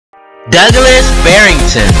Douglas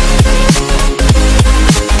Barrington.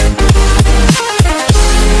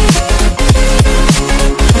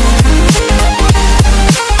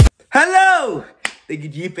 Hello! Thank you,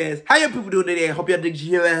 G-Fans. How y'all people doing today? I hope y'all think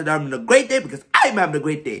G-Fans are having a great day because I'm having a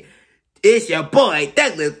great day. It's your boy,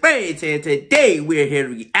 Douglas Barrington. Today, we're here to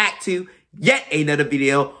react to yet another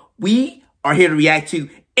video. We are here to react to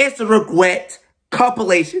It's a Regret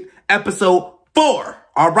Compilation Episode 4.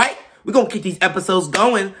 Alright? We're gonna keep these episodes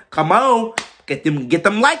going. Come on. Get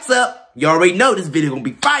them likes up. You already know this video gonna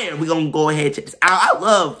be fire. We're gonna go ahead and check this out. I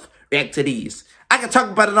love react to these. I can talk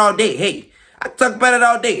about it all day. Hey, I can talk about it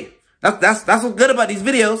all day. That's what's good about these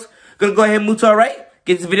videos. Gonna go ahead and move to alright.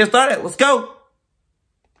 Get this video started. Let's go.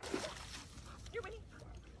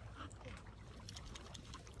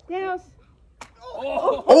 Daniels.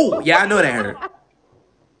 Oh, yeah, I know that hurt.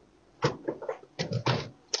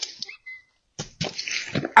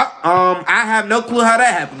 I have no clue how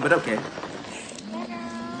that happened, but okay.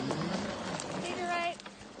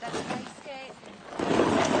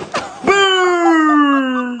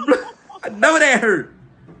 Boom! I know that hurt.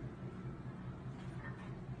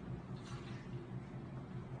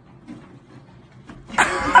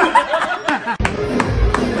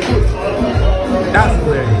 That's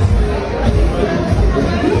hilarious.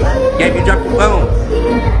 Yeah, if you drop your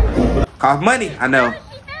phone. Cost money, I know.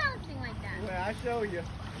 I'll show you.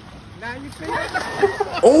 Now you see it?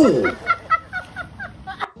 Oh!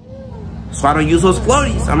 So I don't use those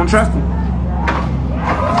floaties. I don't trust them.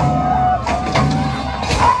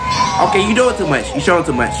 Okay, you doing too much. You showing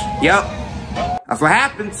too much. Yep. That's what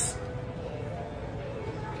happens.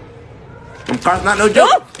 Them cars not no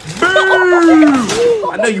joke. Boom!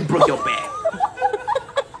 I know you broke your back.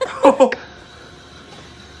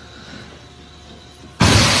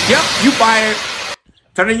 Yep, you fired.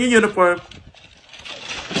 Turn in your uniform.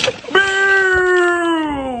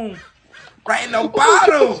 Boom! Right in the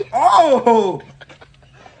bottom. Oh!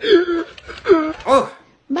 Oh!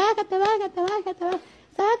 Bájate.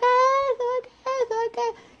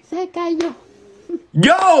 Se cayó.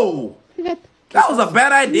 Yo! That was a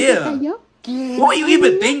bad idea. What were you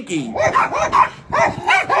even thinking?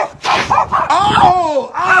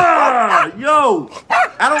 Oh! Ah! Yo!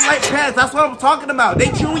 I don't like pets. That's what I'm talking about. They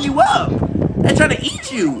chewing you up. They're trying to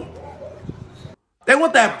eat you. They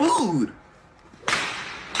want that food.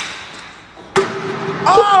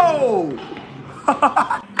 Oh!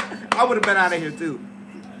 I would have been out of here too.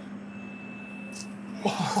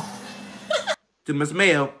 To Miss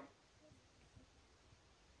Mayo.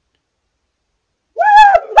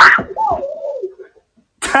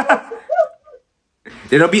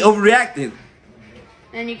 They don't be overreacting.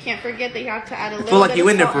 And you can't forget that you have to add a little I feel like bit you of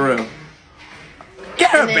in there salt. for real. Get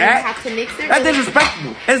her And then back. you have to mix it. That's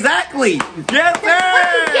disrespectful. Exactly. Yes,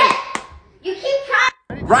 sir. You keep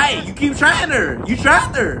trying. Right. You keep trying her. You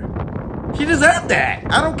tried her. She deserved that.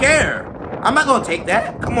 I don't care. I'm not going to take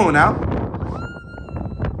that. Come on now.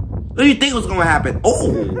 What do you think was going to happen?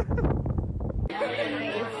 Oh.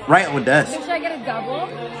 Right on dust. Should I get a double?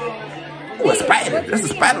 Oh, a spider. There's a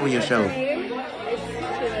spider on your show.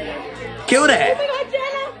 Kill that. Oh my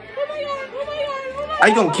god. Are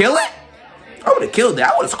you going to kill it? I would have killed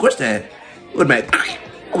that. I would have squished that. I would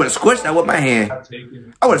have squished that with my hand.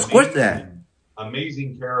 I would have squished that.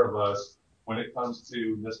 Amazing care of us when it comes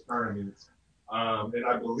to this tournament. And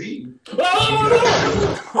I believe...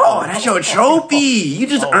 Oh, that's your trophy. You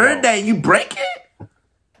just earned that and you break it?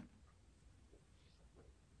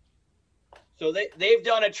 So they've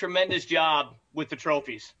done a tremendous job with the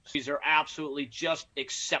trophies. These are absolutely just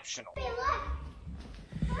exceptional.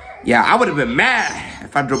 Yeah, I would have been mad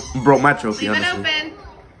if I broke my trophy, Leave it honestly. open.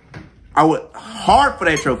 I would hard for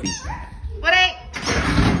that trophy. What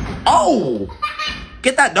Oh!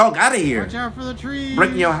 Get that dog out of here. Watch out for the trees.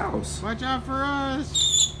 Breaking your house. Watch out for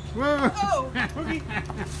us. Whoa. Oh.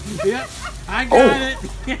 Yep, I got it.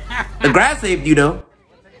 The grass saved you, though.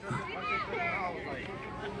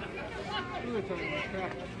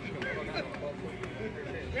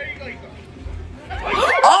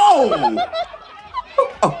 Oh!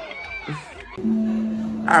 Oh!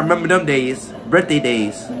 I remember them days. Birthday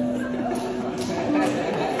days.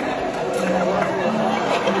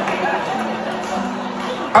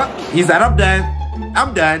 Oh, he said, I'm done.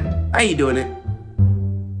 I'm done. I ain't doing it.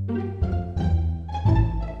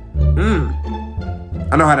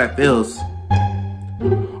 I know how that feels.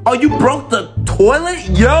 Oh, you broke the toilet?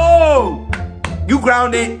 Yo! You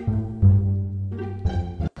grounded.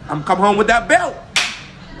 I'm come home with that belt.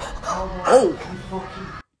 Oh.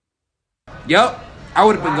 Yup. I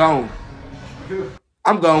would have been gone.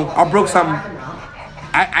 I'm gone. I broke something.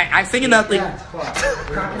 I sing nothing. Okay.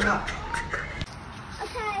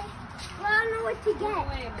 I don't know what to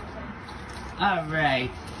get. All right.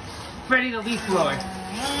 Freddy the Leaf Blower.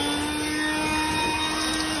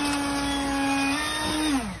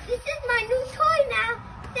 This is my new toy now.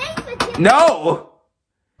 Thanks for giving No!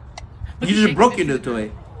 You just broke your new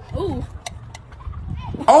toy. Ooh.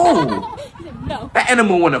 Oh! No. That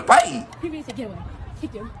animal wanna fight. He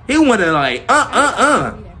wanna like,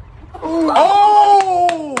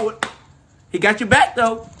 Oh! He got you back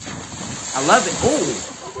though. I love it. Oh,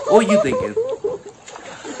 what are you thinking?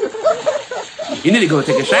 You need to go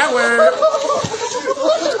take a shower.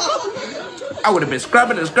 I would have been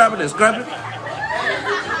scrubbing and scrubbing and scrubbing.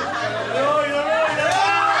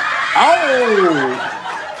 Oh!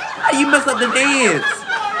 How you messed up the dance?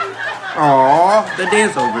 Aw, the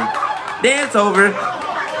dance over. Dance over.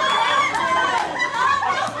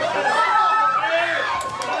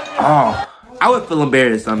 Oh, I would feel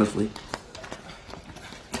embarrassed, honestly.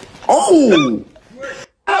 Oh!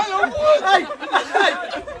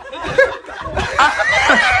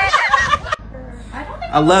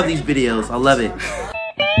 I love these videos. I love it.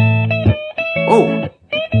 Oh.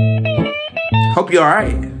 Hope you're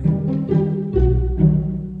alright.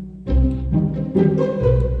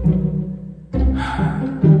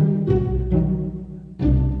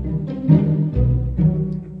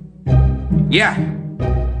 Yeah.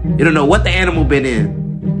 You don't know what the animal been in.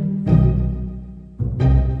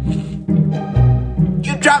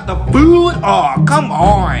 You dropped the food? Oh, come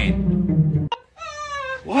on.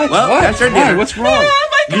 What? Well, what? that's your dinner. What's wrong?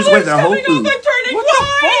 You just wasted the whole food. What the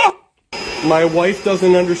fuck? My wife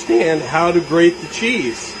doesn't understand how to grate the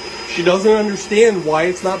cheese. She doesn't understand why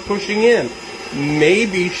it's not pushing in.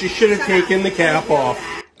 Maybe she should have taken the cap off.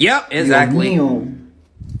 Yep, exactly.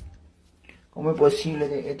 ¿Cómo es posible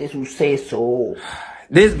este suceso?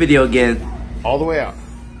 This video again. All the way out.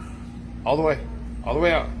 All the way. All the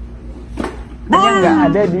way out. Yang nggak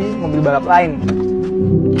ada di mobil balap lain.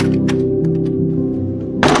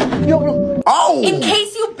 Oh! In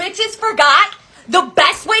case you bitches forgot, the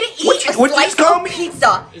best way to eat a slice of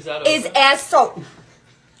pizza is as so.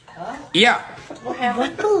 Yeah. How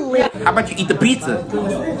about you eat the pizza?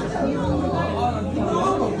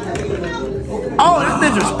 Oh, that's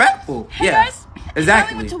disrespectful. Hey yeah, guys,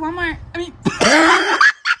 exactly. I went to Walmart.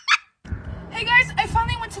 Hey guys, I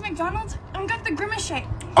finally went to McDonald's and got the Grimace shake.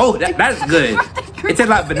 Oh, that's good. It tastes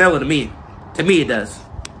like vanilla to me. To me, it does.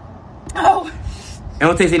 Oh. It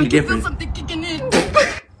don't taste any different. Something kicking in.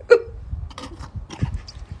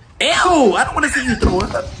 Ew! I don't want to see you throw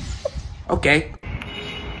up. Okay.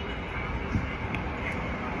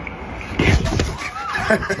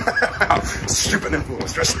 Stupid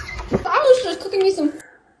influencers. I was just cooking me some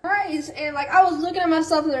fries, and like I was looking at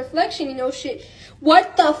myself in the reflection, you know, shit.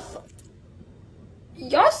 What the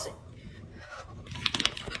y'all?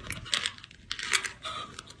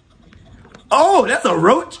 Oh, that's a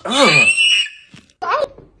roach. Oh.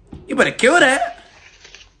 You better kill that.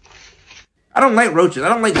 I don't like roaches. I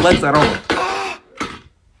don't like bugs at all.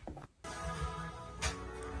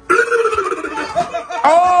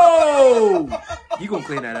 Oh! You gonna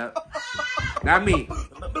clean that up. Not me.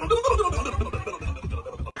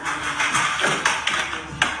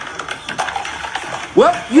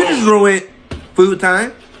 Well, you just ruined food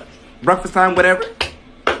time, breakfast time, whatever.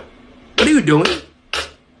 What are you doing?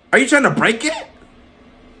 Are you trying to break it?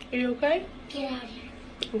 Are you okay? Get out of here.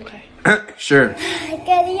 Okay. Sure.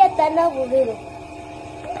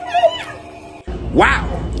 Wow.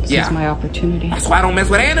 This Yeah. is my opportunity. That's why I don't mess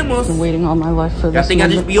with animals. I've been waiting all my life for Y'all this. think I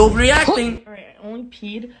just be overreacting? Alright, I only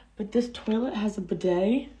peed, but this toilet has a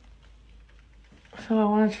bidet. So I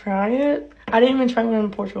want to try it. I didn't even try one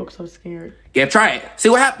in Portugal because I was scared. Yeah, try it. See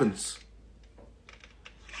what happens.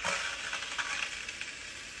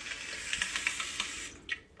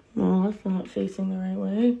 Oh, that's not facing the right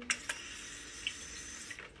way.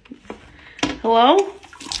 Hello?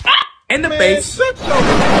 In the face.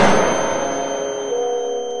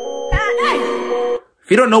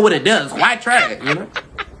 If you don't know what it does, why try it, you know?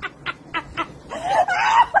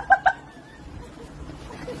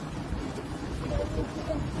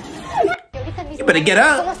 You better get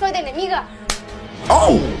up.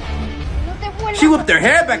 Oh! She whipped her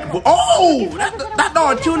hair back and forth. Oh! That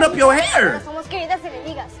dog chewing up your hair.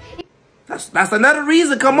 That's another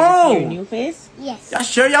reason. Come on. Your new face? Yes. Y'all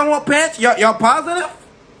sure y'all want pets? Y'all positive?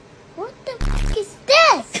 What the fuck is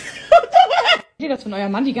this? Ich sehe, dass wenn euer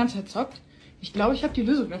Mann die ganze Zeit zockt. Ich glaube, ich habe die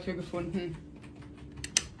Lösung dafür gefunden.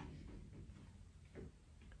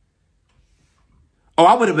 Oh,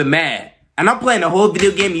 I would have been mad. And I'm playing a whole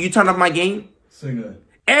video game and you turn off my game? Singer.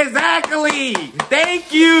 Exactly!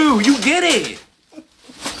 Thank you! You get it!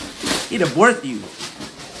 He divorced you.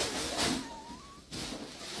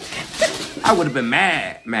 I would have been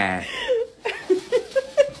mad.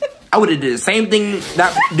 I would have did the same thing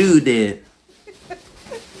that dude did.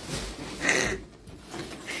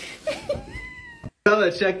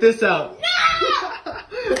 Bella, check this out.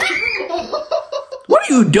 What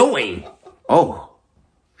are you doing? Oh.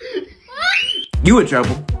 You in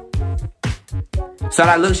trouble. Saw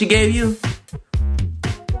that look she gave you?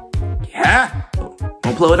 Yeah.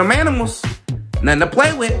 Don't play with them animals. Nothing to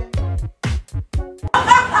play with.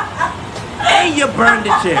 And you burned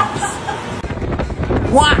the chips.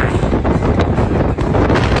 Why?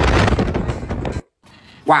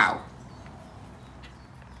 Wow.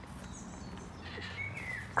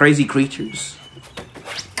 Crazy creatures.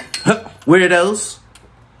 Huh. Weirdos.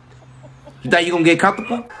 You thought you gonna get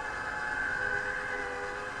comfortable?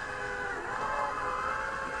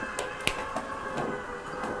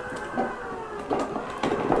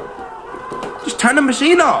 Just turn the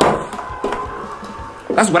machine off.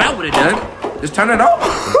 That's what I would have done. Just turn it off.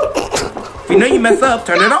 If you know you mess up,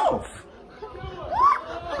 turn it off.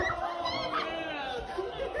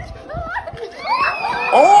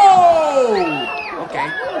 Oh! Okay.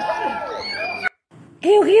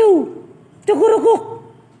 Hiu. Tukurukuk.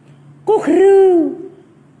 Kukru.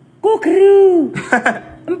 Kukru.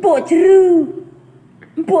 Empok ceru.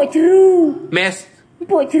 Empok ceru. Miss.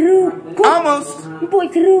 Empok ceru. Almost.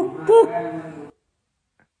 Empok ceru. Cook.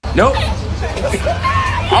 Nope.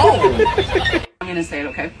 Oh. I'm gonna say it,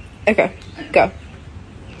 okay? Okay, go.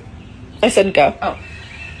 I said go. Oh.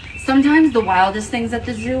 Sometimes the wildest things at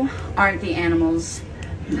the zoo aren't the animals.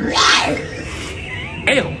 Ew.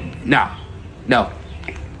 No. No.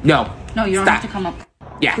 No. No, you don't Stop. have to come up.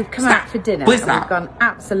 Yeah. We've come Stop. out for dinner. Please and stop. We've gone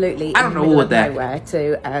absolutely I don't in the know middle what of that- nowhere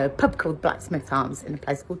to a pub called Blacksmith Arms in a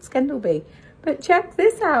place called Skendleby. But check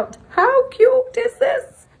this out. How cute is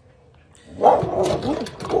this?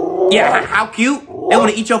 Yeah, how cute? They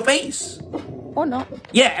want to eat your face. Or not.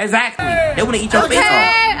 Yeah, exactly. They want to eat your face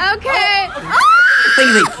off. Okay.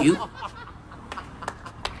 Things ain't cute.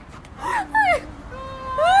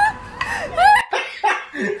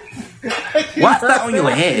 What's that on your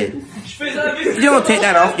head? You don't take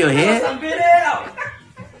that off your head.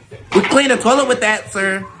 We clean the toilet with that,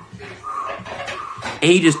 sir.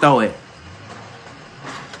 And you just throw it.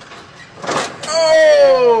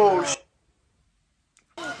 Oh!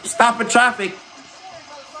 Stopping traffic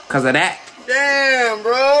because of that. Damn,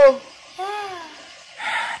 bro.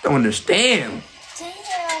 I don't understand.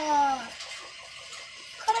 Damn.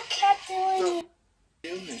 Could have kept doing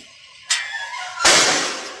it.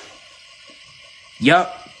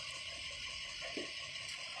 Yup.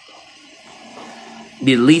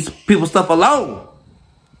 Need to leave people's stuff alone.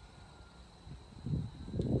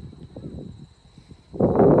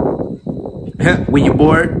 When you're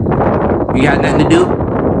bored, you got nothing to do.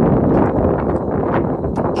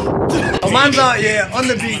 A man's out here on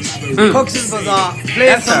the beach, Cox's Bazaar,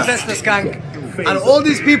 playing some Festa Skank, and all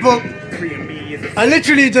these people are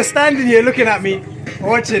literally just standing here looking at me,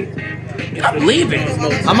 watching. I'm leaving.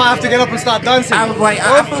 I might have to get up and start dancing. I was like,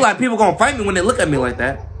 I feel like people gonna fight me when they look at me like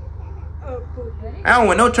that. I don't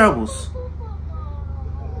want no troubles.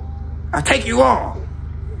 I'll take you all.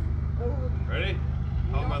 Ready?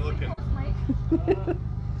 How am I looking?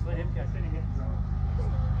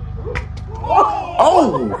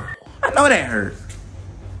 Oh! I know that hurt.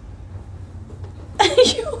 Are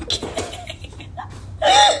you okay?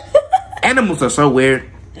 Animals are so weird.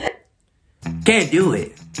 Can't do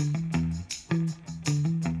it.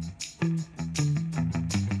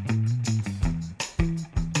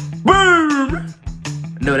 Boom!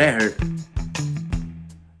 I know that hurt.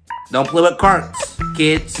 Don't play with carts,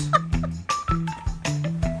 kids.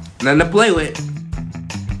 Nothing to play with.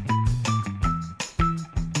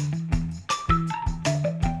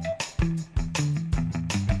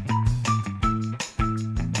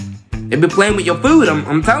 They be playing with your food,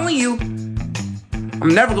 I'm telling you.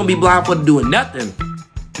 I'm never gonna be blindfolded doing nothing.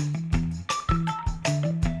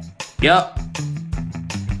 Yup.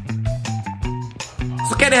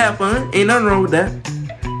 It's okay to have fun. Ain't nothing wrong with that.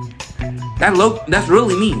 That's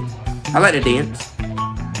really me. I like to dance.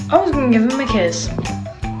 I was gonna give him a kiss.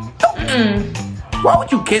 Why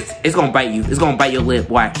would you kiss? It's gonna bite you. It's gonna bite your lip.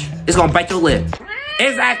 Watch. It's gonna bite your lip.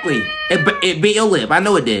 Exactly. It bit your lip. I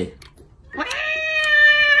know it did.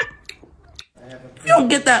 You don't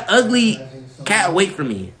get that ugly cat away from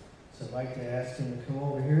me. So I'd like to ask him to come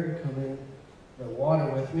over here, come in the water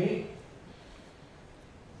with me.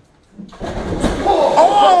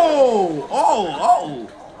 Oh!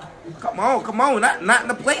 Come on. Not in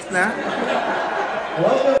the place now.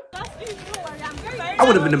 I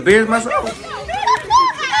would have been embarrassed myself.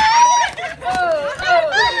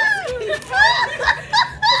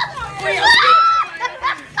 Wait,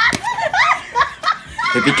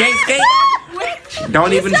 If you can't skate,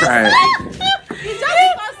 don't even try it.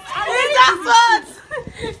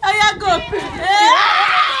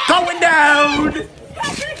 Going down.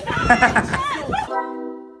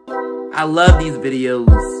 I love these videos.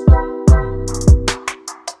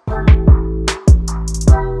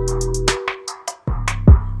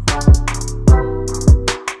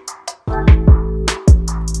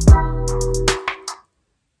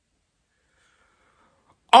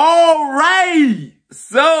 Alright,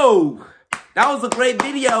 so that was a great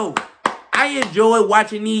video. I enjoyed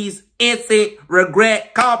watching these instant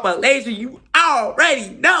regret compilations. You already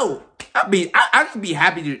know. I just be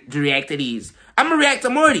happy to react to these. I'm gonna react to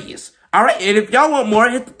more of these. Alright, and if y'all want more,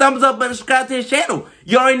 hit the thumbs up and subscribe to the channel.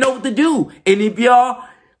 You already know what to do. And if y'all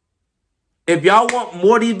want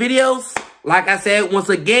more of these videos, like I said once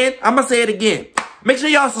again, I'm gonna say it again. Make sure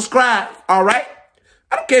y'all subscribe, alright?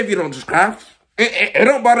 I don't care if you don't subscribe. It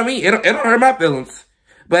don't bother me. It don't hurt my feelings.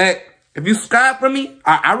 But if you subscribe for me,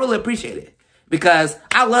 I really appreciate it. Because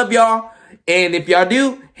I love y'all. And if y'all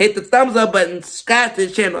do, hit the thumbs up button, subscribe to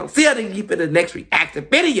the channel. See y'all in the next reaction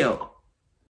video.